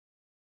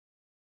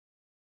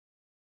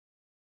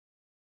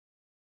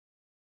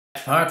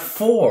Part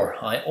 4.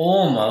 I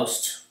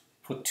almost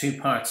put two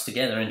parts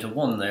together into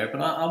one there, but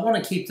I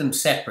want to keep them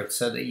separate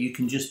so that you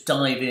can just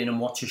dive in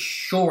and watch a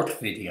short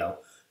video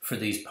for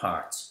these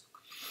parts.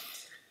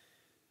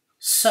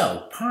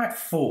 So, part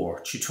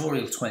 4,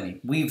 tutorial 20.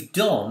 We've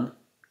done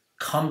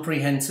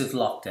comprehensive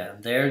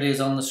lockdown. There it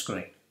is on the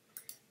screen.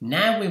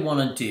 Now we want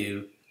to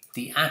do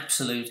the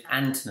absolute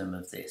antonym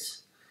of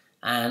this.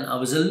 And I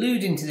was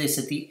alluding to this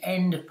at the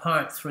end of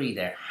part 3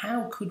 there.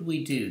 How could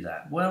we do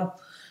that? Well,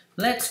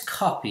 let's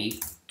copy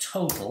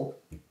total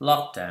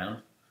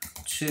lockdown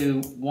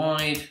to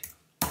wide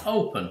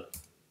open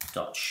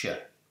dot show.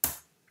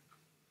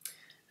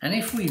 And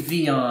if we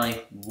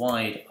vi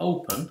wide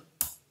open,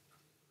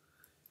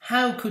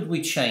 how could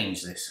we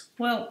change this?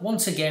 Well,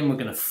 once again, we're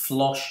going to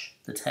flush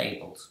the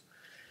tables.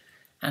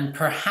 And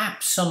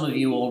perhaps some of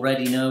you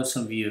already know,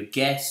 some of you have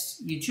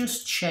guessed, you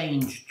just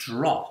change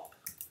drop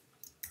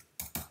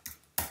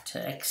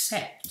to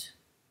accept.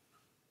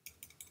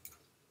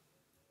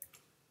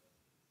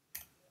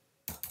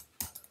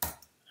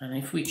 And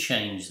if we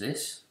change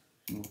this,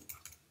 you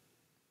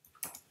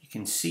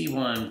can see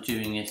why I'm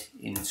doing it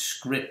in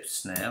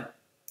scripts now.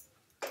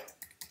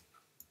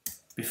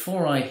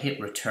 Before I hit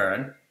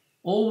return,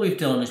 all we've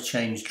done is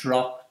change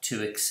drop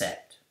to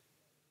accept.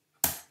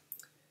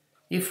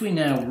 If we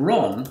now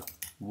run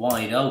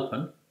wide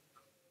open,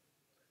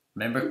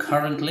 remember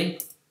currently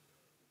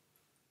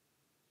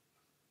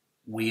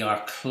we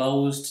are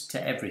closed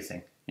to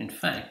everything. In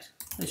fact,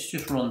 let's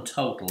just run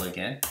total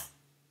again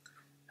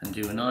and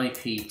do an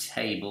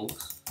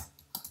Iptables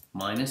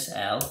minus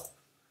L.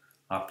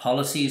 Our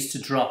policy is to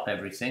drop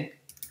everything.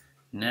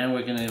 Now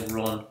we're going to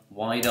run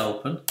wide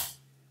open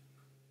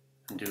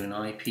and do an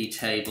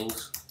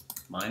Iptables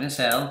minus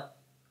L,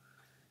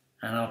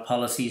 and our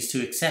policy is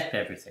to accept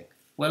everything.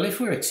 Well, if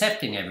we're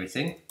accepting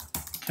everything,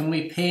 can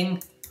we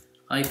ping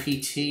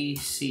IPT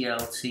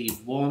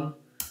CLT1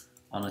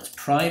 on its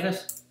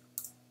private?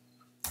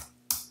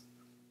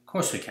 Of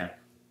course we can.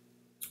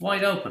 It's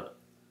wide open.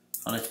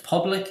 On its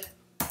public?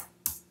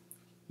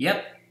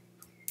 Yep.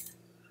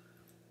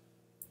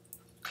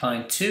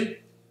 Client 2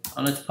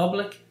 on its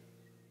public?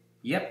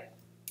 Yep.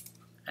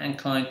 And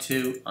client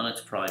 2 on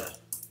its private?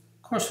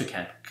 Of course we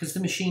can, because the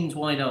machine's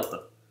wide open.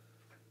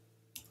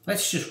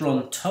 Let's just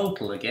run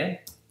total again.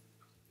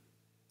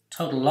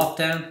 Total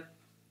lockdown.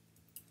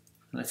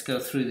 Let's go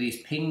through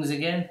these pings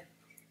again.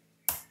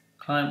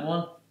 Client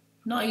 1,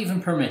 not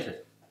even permitted.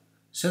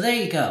 So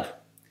there you go.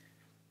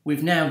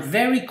 We've now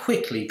very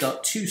quickly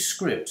got two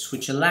scripts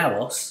which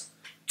allow us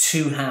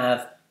to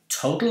have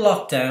total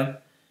lockdown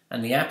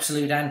and the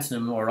absolute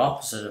antonym or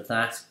opposite of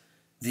that,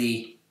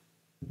 the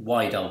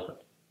wide open.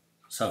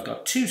 So I've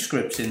got two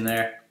scripts in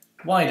there,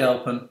 wide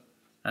open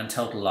and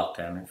total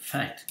lockdown. In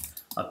fact,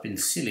 I've been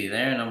silly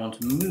there and I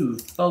want to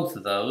move both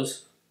of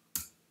those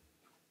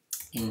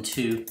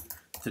into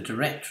the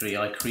directory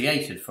I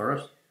created for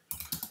it.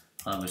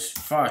 I was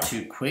far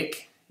too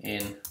quick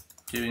in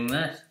doing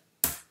that,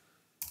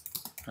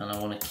 and I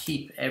want to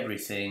keep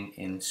everything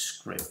in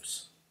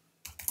scripts.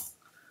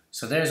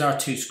 So there's our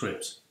two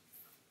scripts.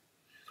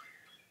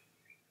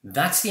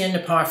 That's the end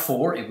of part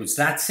 4. It was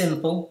that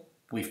simple.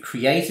 We've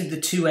created the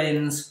two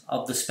ends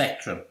of the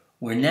spectrum.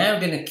 We're now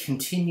going to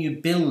continue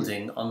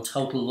building on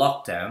total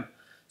lockdown.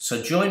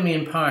 So join me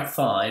in part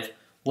 5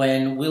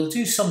 when we'll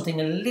do something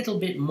a little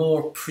bit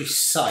more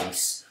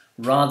precise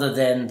rather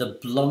than the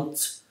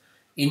blunt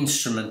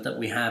instrument that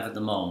we have at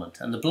the moment.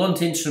 And the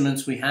blunt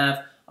instruments we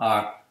have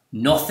are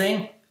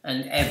nothing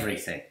and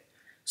everything.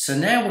 So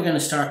now we're going to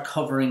start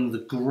covering the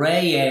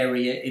grey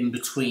area in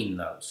between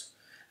those.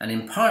 And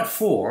in part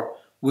 4,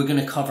 we're going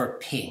to cover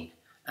ping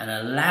and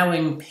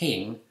allowing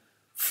ping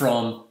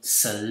from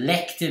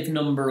selective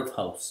number of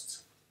hosts.